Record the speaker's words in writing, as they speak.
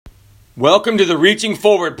Welcome to the Reaching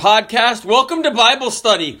Forward podcast. Welcome to Bible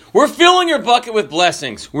study. We're filling your bucket with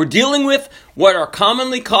blessings. We're dealing with what are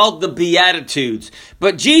commonly called the Beatitudes.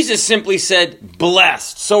 But Jesus simply said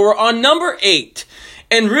blessed. So we're on number 8.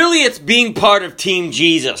 And really it's being part of Team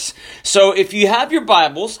Jesus. So if you have your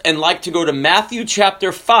Bibles and like to go to Matthew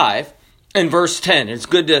chapter 5 and verse 10. It's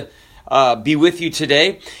good to be with you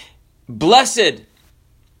today. Blessed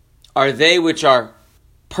are they which are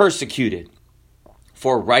persecuted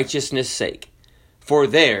for righteousness' sake, for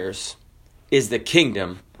theirs is the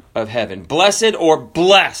kingdom of heaven. Blessed or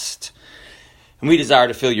blessed. And we desire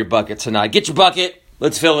to fill your bucket tonight. Get your bucket.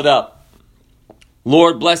 Let's fill it up.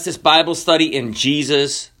 Lord, bless this Bible study in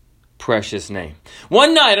Jesus' precious name.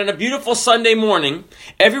 One night on a beautiful Sunday morning,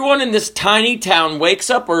 everyone in this tiny town wakes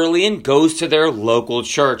up early and goes to their local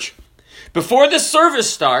church. Before the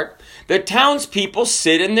service starts, the townspeople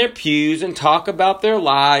sit in their pews and talk about their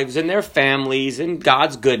lives and their families and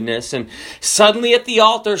God's goodness. And suddenly at the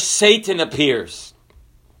altar, Satan appears.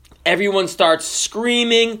 Everyone starts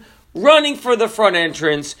screaming, running for the front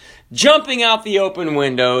entrance, jumping out the open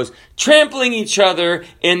windows, trampling each other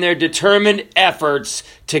in their determined efforts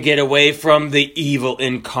to get away from the evil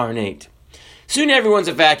incarnate. Soon everyone's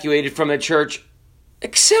evacuated from the church,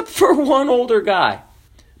 except for one older guy,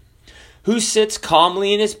 who sits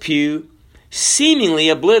calmly in his pew, seemingly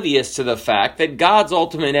oblivious to the fact that God's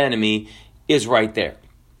ultimate enemy is right there.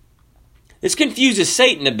 This confuses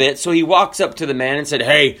Satan a bit, so he walks up to the man and said,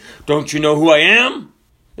 "Hey, don't you know who I am?"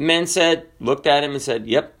 The man looked at him and said,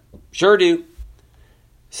 "Yep, sure do."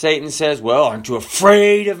 Satan says, "Well, aren't you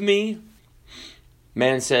afraid of me?"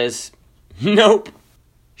 Man says, "Nope,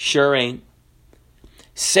 sure ain't."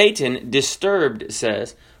 Satan, disturbed,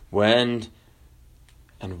 says,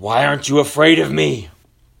 "And why aren't you afraid of me?"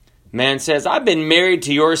 Man says, "I've been married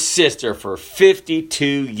to your sister for 52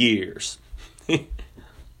 years.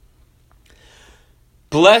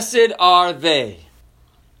 Blessed are they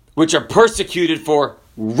which are persecuted for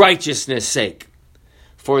righteousness' sake,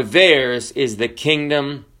 for theirs is the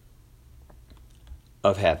kingdom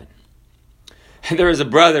of heaven." And there was a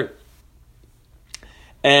brother,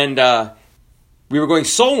 and we were going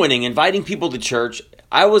soul winning, inviting people to church.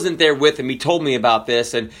 I wasn't there with him. He told me about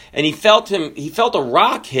this, and he felt a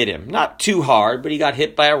rock hit him. Not too hard, but he got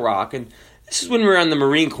hit by a rock. And this is when we were on the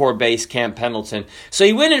Marine Corps base, Camp Pendleton. So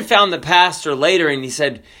he went and found the pastor later, and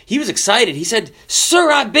he was excited. He said,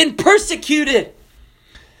 "Sir, I've been persecuted."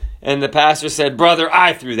 And the pastor said, "Brother,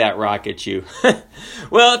 I threw that rock at you."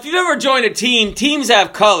 Well, if you've ever joined a team, teams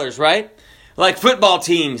have colors, right? Like football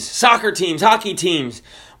teams, soccer teams, hockey teams.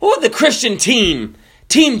 What would the Christian Team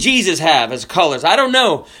Jesus have as colors? I don't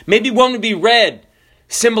know. Maybe one would be red,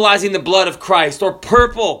 symbolizing the blood of Christ, or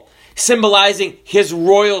purple, symbolizing his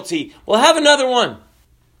royalty. We'll have another one.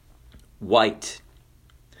 White,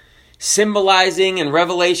 symbolizing in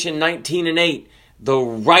Revelation 19:8, the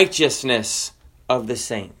righteousness of the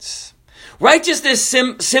saints. Righteousness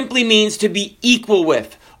simply means to be equal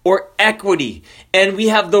with, or equity. And we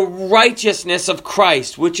have the righteousness of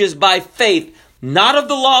Christ, which is by faith, not of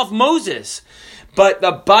the law of Moses. But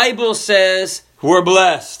the Bible says we're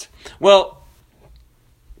blessed. Well,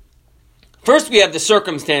 first we have the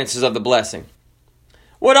circumstances of the blessing.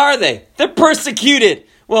 What are they? They're persecuted.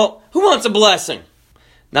 Well, who wants a blessing?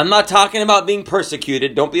 Now, I'm not talking about being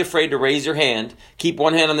persecuted. Don't be afraid to raise your hand. Keep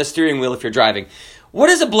one hand on the steering wheel if you're driving. What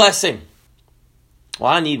is a blessing?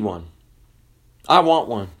 Well, I need one. I want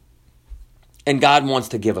one. And God wants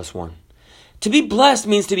to give us one. To be blessed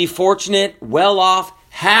means to be fortunate, well off,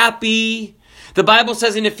 happy. The Bible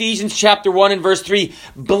says in Ephesians chapter 1 and verse 3,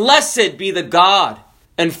 "Blessed be the God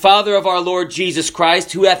and Father of our Lord Jesus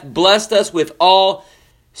Christ, who hath blessed us with all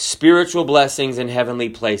spiritual blessings in heavenly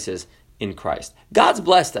places in Christ." God's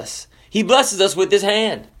blessed us. He blesses us with his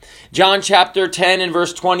hand. John chapter 10 and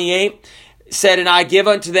verse 28 said, "And I give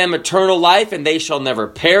unto them eternal life, and they shall never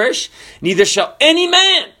perish, neither shall any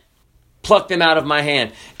man pluck them out of my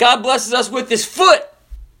hand." God blesses us with his foot.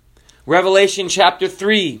 Revelation chapter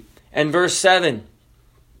 3 and verse 7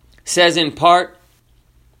 says in part,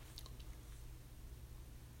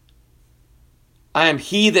 "I am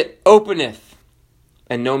he that openeth,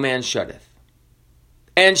 and no man shutteth,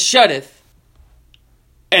 and shutteth,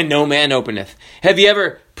 and no man openeth." Have you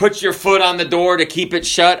ever put your foot on the door to keep it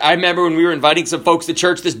shut? I remember when we were inviting some folks to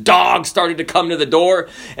church, this dog started to come to the door,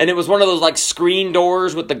 and it was one of those like screen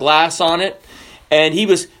doors with the glass on it. And he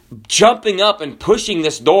was jumping up and pushing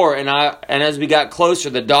this door, and as we got closer,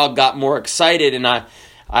 the dog got more excited, and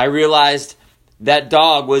I realized that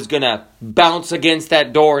dog was going to bounce against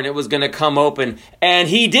that door, and it was going to come open, and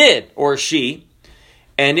he did, or she,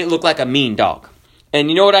 and it looked like a mean dog. And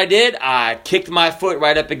you know what I did? I kicked my foot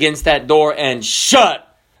right up against that door and shut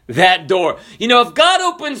that door. You know, if God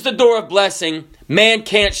opens the door of blessing, man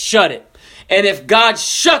can't shut it. And if God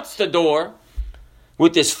shuts the door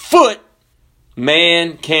with his foot,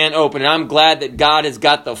 man can't open it. I'm glad that God has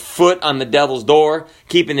got the foot on the devil's door,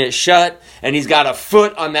 keeping it shut. And he's got a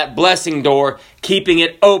foot on that blessing door, keeping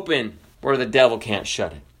it open where the devil can't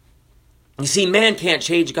shut it. You see, man can't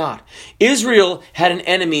change God. Israel had an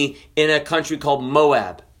enemy in a country called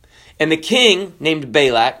Moab. And the king, named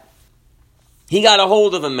Balak, he got a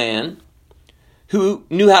hold of a man who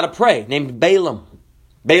knew how to pray, named Balaam.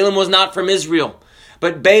 Balaam was not from Israel.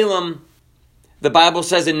 But Balaam, the Bible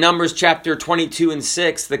says in Numbers chapter 22 and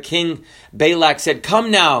 6, the king Balak said, "Come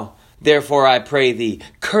now, therefore I pray thee,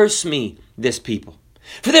 curse me this people.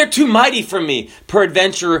 For they're too mighty for me,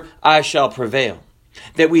 peradventure I shall prevail.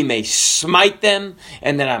 That we may smite them,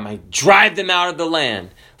 and that I might drive them out of the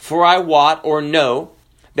land. For I wot or know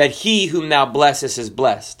that he whom thou blessest is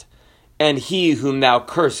blessed, and he whom thou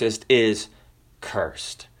cursest is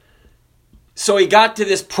cursed." So he got to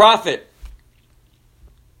this prophet.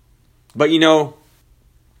 But you know,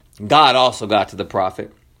 God also got to the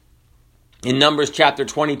prophet. In Numbers chapter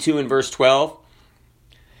 22 and verse 12,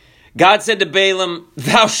 God said to Balaam,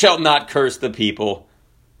 "Thou shalt not curse the people,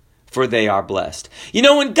 for they are blessed." You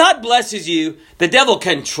know, when God blesses you, the devil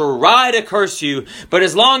can try to curse you, but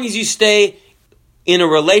as long as you stay in a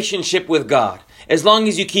relationship with God, as long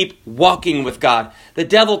as you keep walking with God, the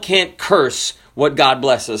devil can't curse what God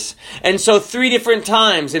blesses. And so 3 different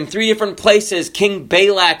times in 3 different places, King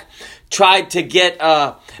Balak tried to get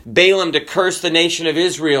Balaam to curse the nation of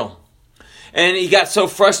Israel. And he got so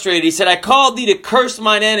frustrated, he said, "I called thee to curse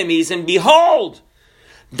mine enemies, and behold,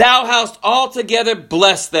 thou hast altogether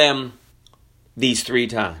blessed them these 3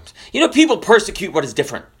 times." You know, people persecute what is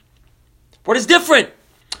different. What is different?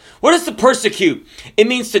 What is to persecute? It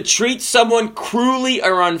means to treat someone cruelly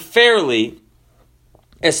or unfairly,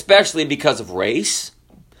 especially because of race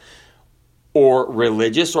or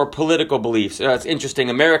religious or political beliefs. It's interesting.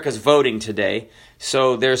 America's voting today,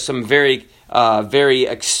 so there's some very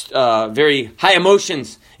high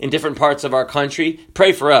emotions in different parts of our country.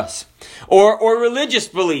 Pray for us. Or religious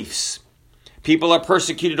beliefs. People are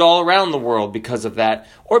persecuted all around the world because of that.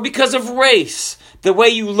 Or because of race. The way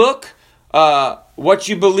you look, what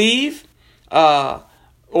you believe,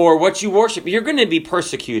 or what you worship. You're going to be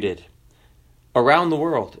persecuted around the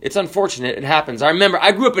world. It's unfortunate. It happens. I remember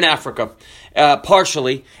I grew up in Africa,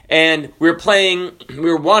 partially, and we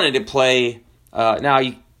were wanted to play.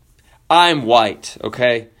 I'm white,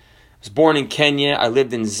 okay? I was born in Kenya. I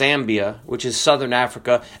lived in Zambia, which is southern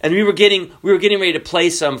Africa, and we were getting ready to play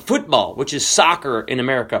some football, which is soccer in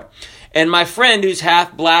America. And my friend, who's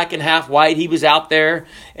half black and half white, he was out there,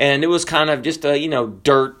 and it was kind of just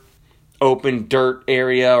a open dirt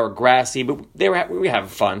area or grassy, but we were having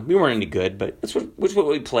fun. We weren't any good, but that's what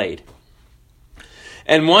we played.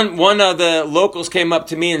 And one of the locals came up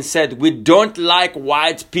to me and said, "We don't like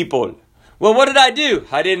white people." Well, what did I do?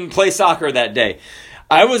 I didn't play soccer that day.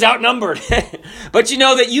 I was outnumbered. But you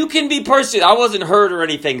know that you can be persecuted. I wasn't hurt or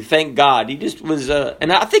anything, thank God. He just was,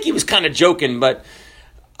 and I think he was kind of joking, but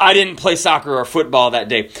I didn't play soccer or football that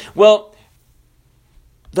day. Well,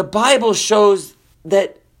 the Bible shows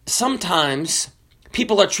that sometimes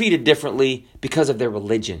people are treated differently because of their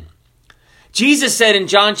religion. Jesus said in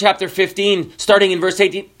John chapter 15, starting in verse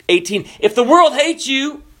 18, "If the world hates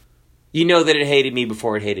you, you know that it hated me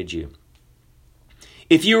before it hated you.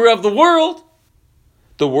 If you were of the world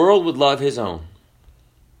would love his own.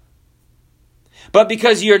 But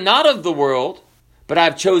because you're not of the world, but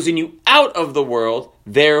I've chosen you out of the world,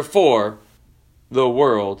 therefore the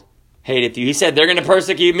world hateth you." He said, they're going to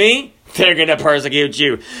persecute me, they're going to persecute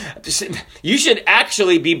you. You should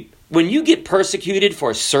actually be, when you get persecuted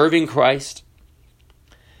for serving Christ,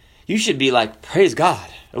 you should be like, praise God.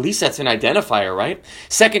 At least that's an identifier, right?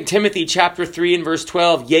 2 Timothy chapter 3 and verse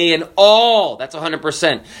 12, "Yea, and all," that's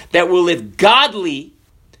 100%, "that will live godly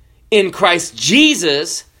in Christ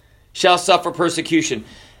Jesus shall suffer persecution."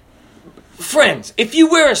 Friends, if you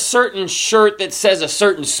wear a certain shirt that says a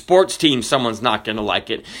certain sports team, someone's not going to like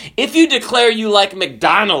it. If you declare you like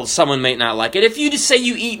McDonald's, someone may not like it. If you just say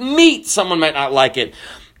you eat meat, someone might not like it.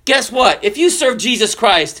 Guess what? If you serve Jesus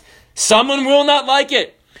Christ, someone will not like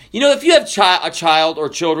it. You know, if you have a child or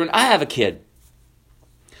children, I have a kid.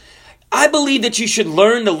 I believe that you should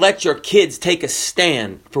learn to let your kids take a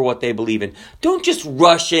stand for what they believe in. Don't just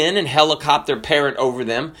rush in and helicopter parent over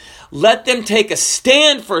them. Let them take a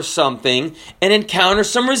stand for something and encounter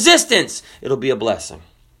some resistance. It'll be a blessing.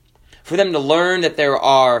 For them to learn that there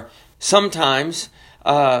are sometimes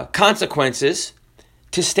consequences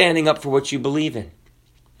to standing up for what you believe in.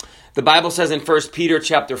 The Bible says in 1 Peter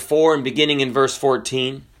chapter 4 and beginning in verse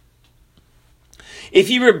 14, if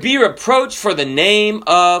ye be reproached for the name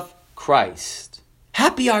of Christ,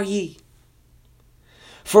 happy are ye.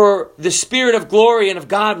 For the Spirit of glory and of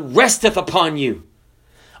God resteth upon you.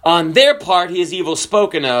 On their part he is evil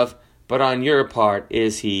spoken of, but on your part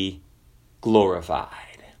is he glorified.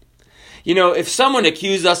 You know, if someone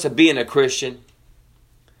accused us of being a Christian,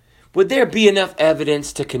 would there be enough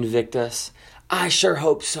evidence to convict us? I sure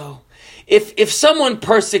hope so. If someone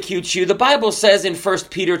persecutes you, the Bible says in 1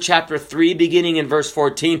 Peter chapter 3, beginning in verse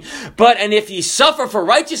 14, and if ye suffer for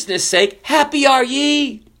righteousness' sake, happy are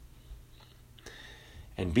ye.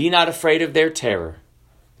 And be not afraid of their terror,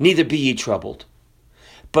 neither be ye troubled,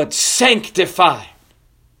 but sanctify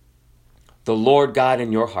the Lord God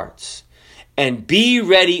in your hearts, and be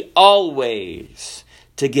ready always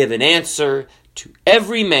to give an answer to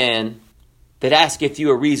every man that asketh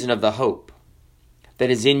you a reason of the hope that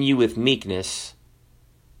is in you with meekness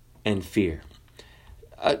and fear.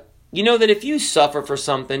 You know that if you suffer for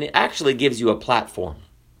something, it actually gives you a platform.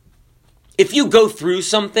 If you go through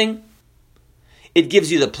something, it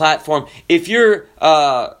gives you the platform. If you're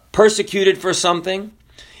persecuted for something,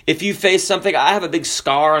 if you face something, I have a big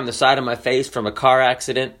scar on the side of my face from a car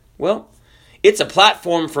accident. Well, it's a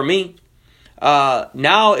platform for me.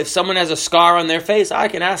 Now, if someone has a scar on their face, I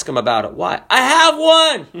can ask them about it. Why? I have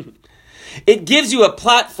one. It gives you a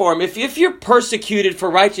platform. If you're persecuted for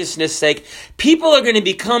righteousness' sake, people are going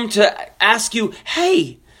to come to ask you,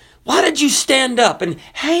 hey, why did you stand up? And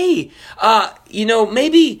hey,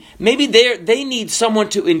 maybe they need someone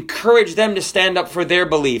to encourage them to stand up for their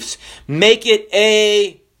beliefs. Make it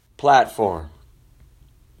a platform.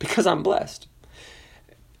 Because I'm blessed.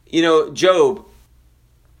 You know, Job,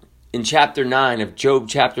 in chapter 9 of Job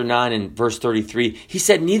chapter 9 and verse 33, he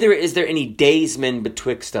said, neither is there any daysman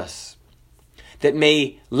betwixt us that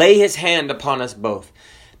may lay his hand upon us both.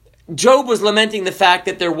 Job was lamenting the fact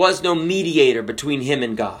that there was no mediator between him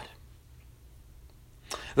and God.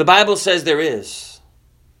 The Bible says there is.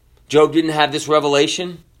 Job didn't have this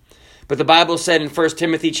revelation, but the Bible said in 1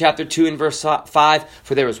 Timothy chapter 2 and verse 5,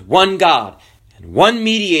 for there is one God and one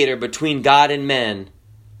mediator between God and men,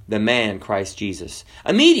 the man Christ Jesus.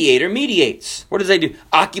 A mediator mediates. What does they do?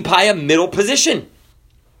 Occupy a middle position.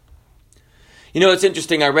 You know, it's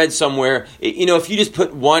interesting. I read somewhere, if you just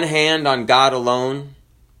put one hand on God alone,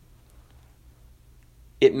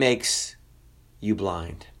 it makes you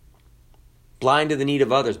blind. Blind to the need of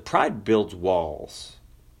others. Pride builds walls.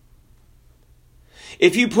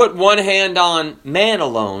 If you put one hand on man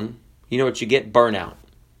alone, you know what you get? Burnout.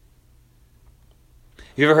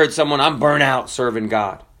 You ever heard someone, I'm burnt out serving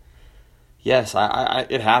God? Yes,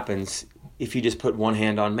 it happens if you just put one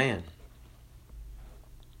hand on man.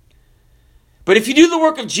 But if you do the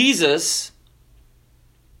work of Jesus,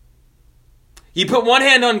 you put one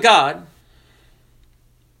hand on God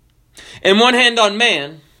and one hand on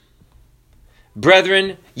man,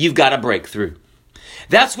 brethren, you've got a breakthrough.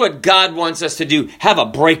 That's what God wants us to do, have a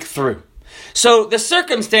breakthrough. So the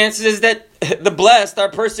circumstances is that the blessed are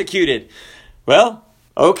persecuted. Well,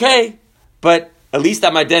 okay, but at least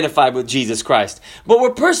I'm identified with Jesus Christ. But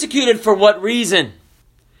we're persecuted for what reason?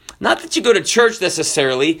 Not that you go to church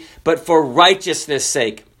necessarily, but for righteousness'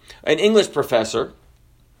 sake. An English professor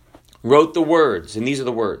wrote the words, and these are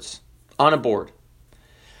the words, on a board.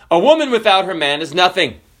 A woman without her man is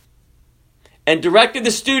nothing. And directed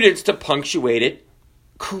the students to punctuate it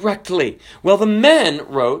correctly. Well, the men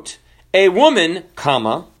wrote, a woman,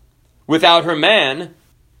 comma, without her man,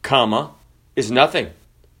 comma, is nothing.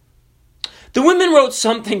 The women wrote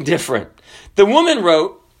something different. The woman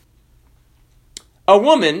wrote, a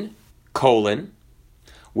woman, colon,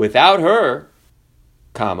 without her,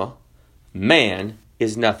 comma, man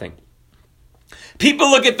is nothing. People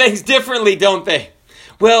look at things differently, don't they?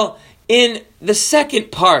 Well, in the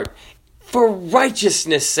second part, for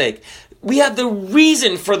righteousness' sake, we have the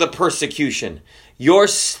reason for the persecution. Your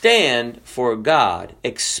stand for God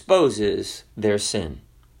exposes their sin,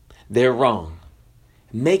 their wrong,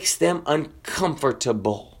 makes them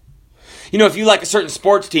uncomfortable. You know, if you like a certain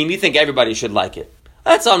sports team, you think everybody should like it.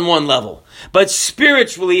 That's on one level. But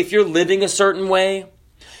spiritually, if you're living a certain way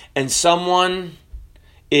and someone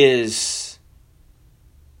is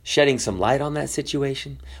shedding some light on that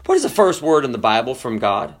situation, what is the first word in the Bible from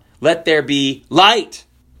God? Let there be light,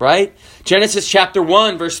 right? Genesis chapter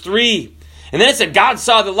 1, verse 3. And then it said, God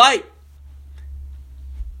saw the light.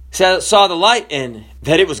 Saw the light and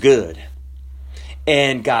that it was good.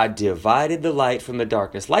 And God divided the light from the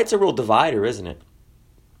darkness. Light's a real divider, isn't it?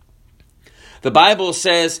 The Bible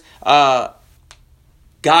says God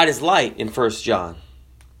is light in 1 John.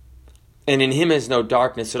 and in him is no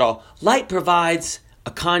darkness at all. Light provides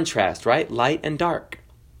a contrast, right? Light and dark.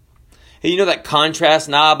 And you know that contrast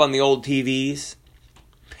knob on the old TVs?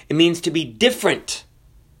 It means to be different,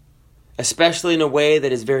 especially in a way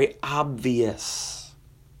that is very obvious.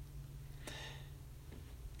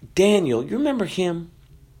 Daniel, you remember him?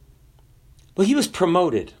 Well, he was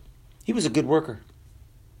promoted. He was a good worker.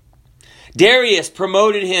 Darius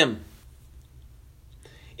promoted him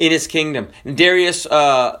in his kingdom. And Darius,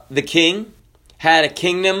 the king, had a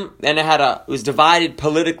kingdom, and it was divided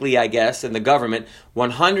politically, I guess, in the government.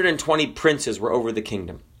 120 princes were over the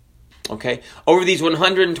kingdom. Okay? Over these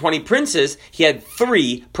 120 princes, he had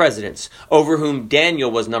 3 presidents, over whom Daniel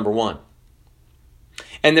was number 1.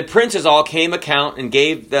 And the princes all came account and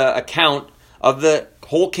gave the account of the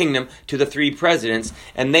whole kingdom to the 3 presidents,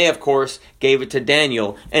 and they, of course, gave it to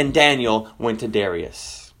Daniel, and Daniel went to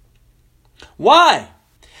Darius. Why?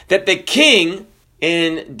 That the king,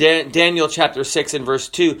 in Daniel chapter 6 and verse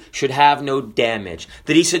 2, should have no damage.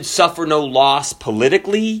 That he should suffer no loss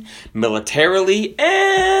politically, militarily,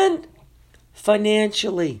 and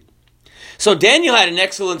financially. So Daniel had an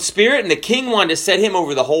excellent spirit, and the king wanted to set him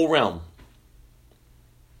over the whole realm.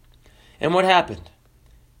 And what happened?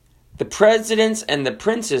 The presidents and the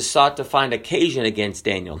princes sought to find occasion against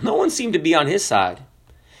Daniel. No one seemed to be on his side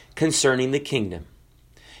concerning the kingdom,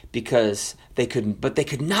 because they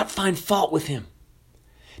could not find fault with him,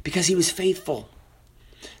 because he was faithful.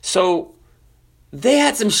 So they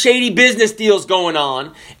had some shady business deals going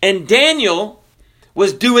on, and Daniel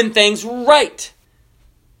was doing things right,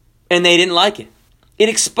 and they didn't like it. It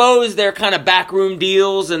exposed their kind of backroom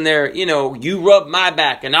deals and their, you rub my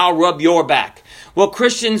back and I'll rub your back. Well,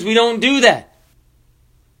 Christians, we don't do that.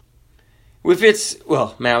 I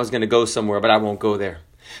was going to go somewhere, but I won't go there.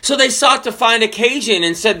 So they sought to find occasion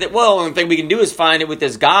and said that, the only thing we can do is find it with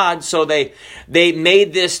this God. So they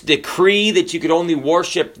made this decree that you could only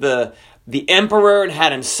worship the emperor and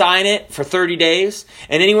had him sign it for 30 days.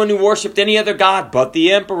 And anyone who worshiped any other god but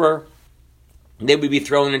the emperor, they would be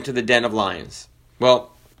thrown into the den of lions.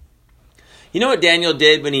 Well, you know what Daniel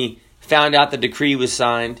did when he found out the decree was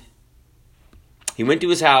signed? He went to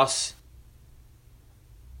his house,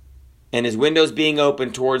 and his windows being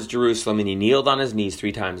open towards Jerusalem, and he kneeled on his knees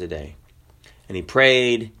 3 times a day. And he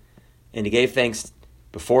prayed, and he gave thanks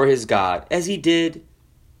before his God, as he did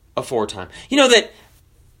aforetime. You know that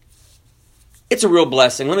it's a real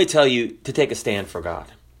blessing, let me tell you, to take a stand for God.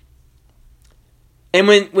 And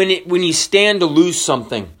when you stand to lose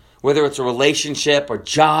something, whether it's a relationship or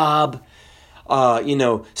job,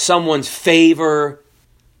 someone's favor,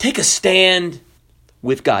 take a stand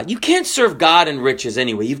with God. You can't serve God and riches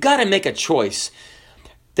anyway. You've got to make a choice.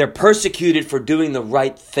 They're persecuted for doing the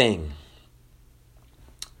right thing.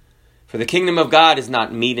 For the kingdom of God is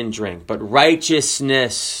not meat and drink, but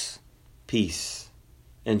righteousness, peace,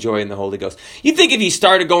 and joy in the Holy Ghost. You think if you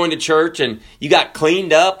started going to church and you got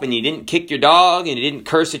cleaned up and you didn't kick your dog and you didn't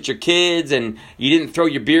curse at your kids and you didn't throw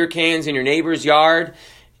your beer cans in your neighbor's yard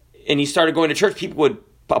and you started going to church, people would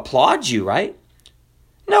applaud you, right?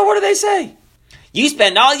 No, what do they say? You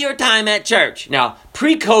spend all your time at church. Now,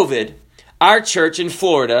 pre-COVID, our church in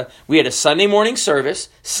Florida, we had a Sunday morning service,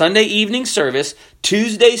 Sunday evening service,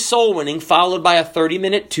 Tuesday soul winning, followed by a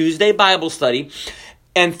 30-minute Tuesday Bible study,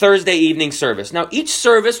 and Thursday evening service. Now, each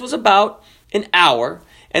service was about an hour,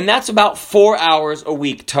 and that's about 4 hours a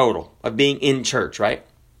week total of being in church, right?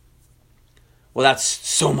 Well, that's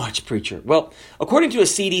so much, preacher. Well, according to the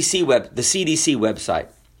CDC website,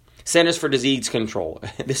 Centers for Disease Control,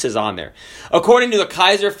 this is on there. According to the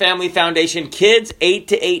Kaiser Family Foundation, kids 8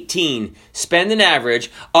 to 18 spend an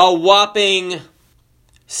average a whopping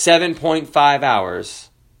 7.5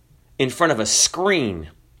 hours in front of a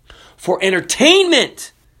screen for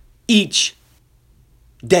entertainment each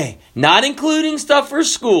day. Not including stuff for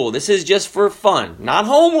school. This is just for fun, not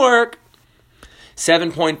homework.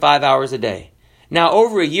 7.5 hours a day. Now,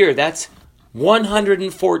 over a year, that's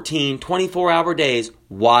 114 24-hour days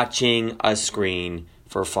watching a screen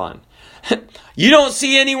for fun. You don't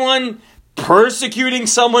see anyone persecuting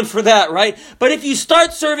someone for that, right? But if you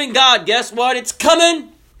start serving God, guess what? It's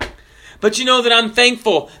coming. But you know that I'm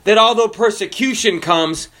thankful that although persecution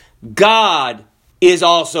comes, God is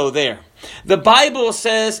also there. The Bible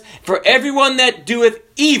says, for everyone that doeth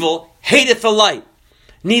evil hateth the light,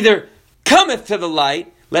 neither cometh to the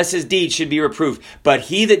light, lest his deeds should be reproved. But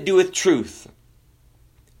he that doeth truth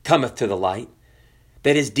cometh to the light,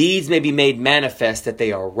 that his deeds may be made manifest, that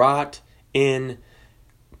they are wrought in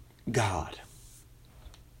God.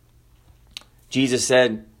 Jesus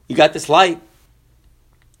said, you got this light.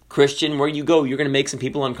 Christian, where you go, you're going to make some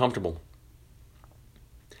people uncomfortable.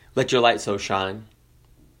 Let your light so shine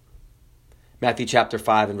Matthew chapter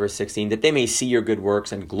 5 and verse 16, that they may see your good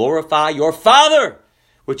works and glorify your Father,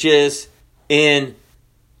 which is in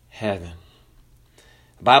heaven.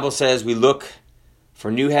 The Bible says we look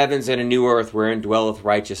for new heavens and a new earth wherein dwelleth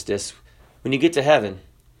righteousness. When you get to heaven,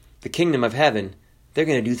 the kingdom of heaven, they're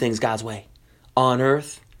going to do things God's way. On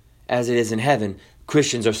earth, as it is in heaven,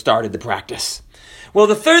 Christians have started the practice. Well,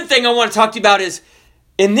 the third thing I want to talk to you about is,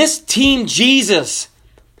 in this team Jesus,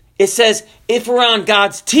 it says, if we're on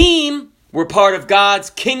God's team, we're part of God's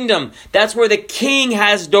kingdom. That's where the king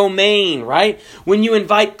has domain, right? When you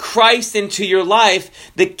invite Christ into your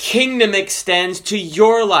life, the kingdom extends to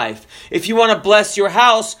your life. If you want to bless your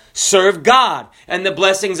house, serve God, and the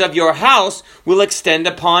blessings of your house will extend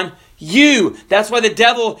upon you. That's why the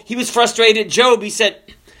devil, he was frustrated at Job. He said,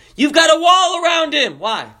 you've got a wall around him.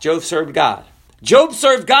 Why? Job served God. Job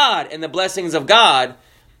served God, and the blessings of God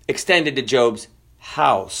extended to Job's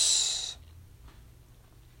house.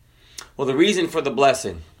 Well, the reason for the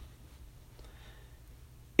blessing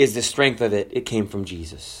is the strength of it. It came from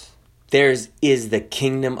Jesus. Theirs is the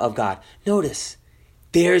kingdom of God. Notice,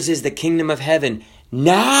 theirs is the kingdom of heaven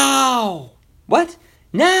now. What?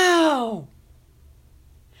 Now.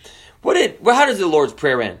 How does the Lord's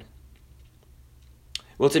Prayer end?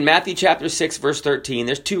 Well, it's in Matthew chapter 6, verse 13.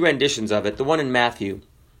 There's two renditions of it. The one in Matthew.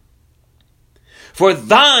 For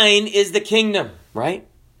thine is the kingdom, right?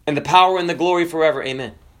 And the power and the glory forever.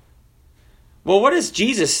 Amen. Well, what is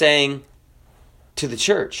Jesus saying to the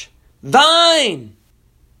church? Thine.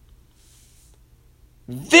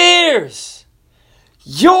 Theirs.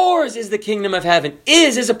 Yours is the kingdom of heaven.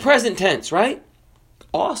 Is a present tense, right?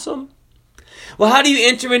 Awesome. Well, how do you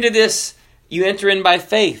enter into this? You enter in by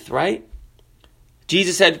faith, right?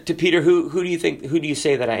 Jesus said to Peter, who do you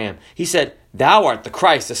say that I am? He said, thou art the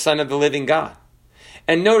Christ, the Son of the living God.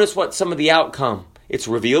 And notice what some of the outcome. It's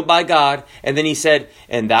revealed by God. And then he said,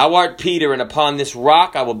 and thou art Peter, and upon this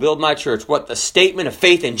rock I will build my church. What? The statement of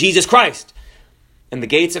faith in Jesus Christ. And the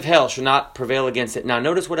gates of hell shall not prevail against it. Now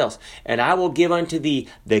notice what else. And I will give unto thee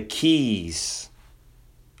the keys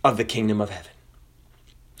of the kingdom of heaven.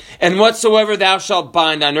 And whatsoever thou shalt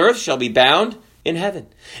bind on earth shall be bound in heaven.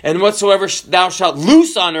 And whatsoever thou shalt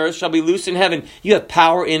loose on earth shall be loosed in heaven. You have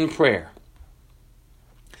power in prayer.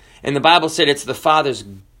 And the Bible said it's the Father's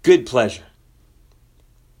good pleasure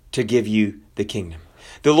to give you the kingdom.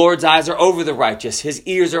 The Lord's eyes are over the righteous. His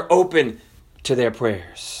ears are open to their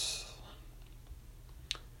prayers.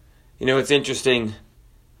 You know, it's interesting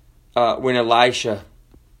when Elisha,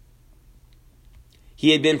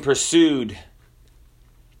 he had been pursued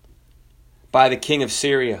by the king of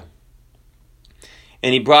Syria.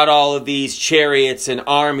 And he brought all of these chariots and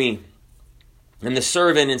army. And the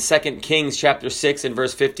servant in 2 Kings chapter 6 and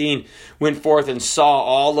verse 15 went forth and saw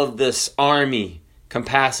all of this army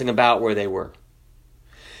compassing about where they were.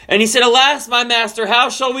 And he said, alas, my master, how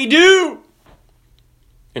shall we do?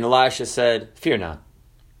 And Elisha said, fear not,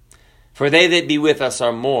 for they that be with us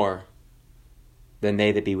are more than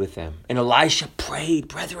they that be with them. And Elisha prayed.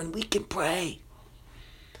 Brethren, we can pray,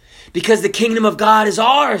 because the kingdom of God is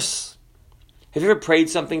ours. Have you ever prayed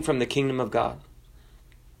something from the kingdom of God?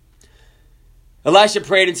 Elisha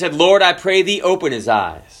prayed and said, Lord, I pray thee, open his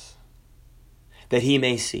eyes, that he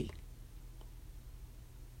may see.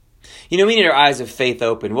 You know, we need our eyes of faith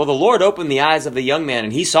open. Well, the Lord opened the eyes of the young man,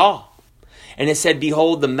 and he saw. And it said,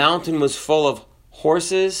 behold, the mountain was full of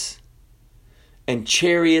horses and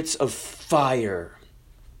chariots of fire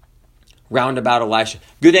round about Elisha.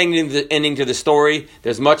 Good ending to the story.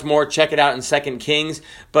 There's much more. Check it out in 2 Kings.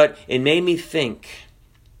 But it made me think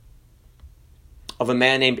of a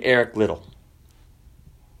man named Eric Liddell.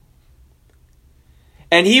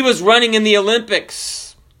 And he was running in the Olympics.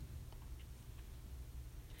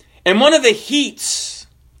 And one of the heats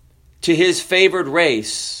to his favored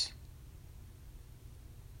race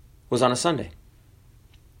was on a Sunday.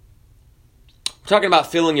 We're talking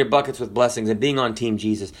about filling your buckets with blessings and being on Team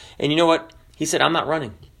Jesus. And you know what? He said, I'm not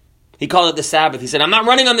running. He called it the Sabbath. He said, I'm not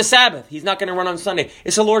running on the Sabbath. He's not going to run on Sunday.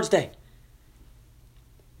 It's the Lord's day.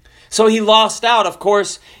 So he lost out. Of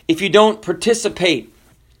course, if you don't participate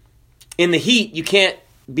in the heat, you can't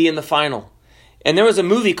be in the final. And there was a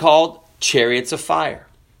movie called Chariots of Fire.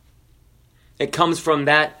 It comes from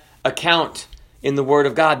that account in the Word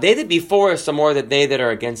of God. They that be for us are more than they that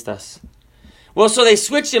are against us. Well, so they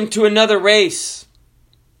switched him to another race.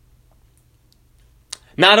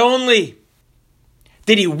 Not only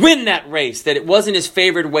did he win that race, that it wasn't his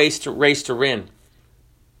favorite race to run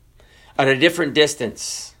at a different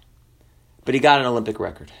distance, but he got an Olympic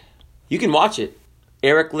record. You can watch it.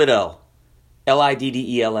 Eric Liddell.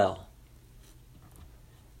 Liddell.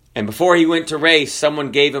 And before he went to race,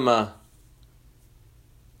 someone gave him a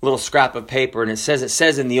little scrap of paper, and it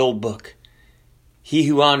says in the old book, he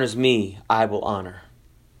who honors me, I will honor.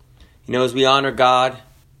 You know, as we honor God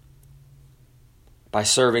by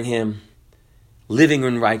serving him, living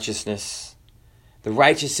in righteousness, the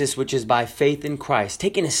righteousness which is by faith in Christ,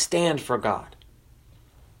 taking a stand for God.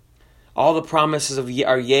 All the promises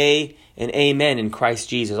are yea and amen in Christ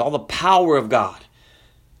Jesus. All the power of God.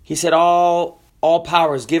 He said, all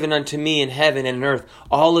power is given unto me in heaven and in earth.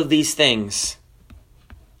 All of these things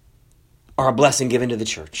are a blessing given to the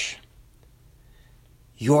church.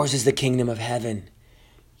 Yours is the kingdom of heaven.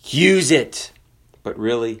 Use it. But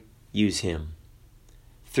really, use him.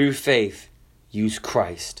 Through faith, use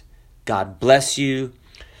Christ. God bless you.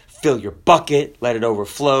 Fill your bucket. Let it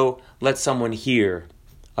overflow. Let someone hear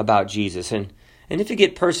about Jesus. And if you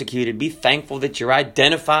get persecuted, be thankful that you're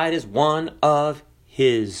identified as one of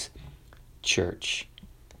his church.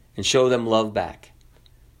 And show them love back.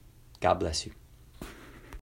 God bless you.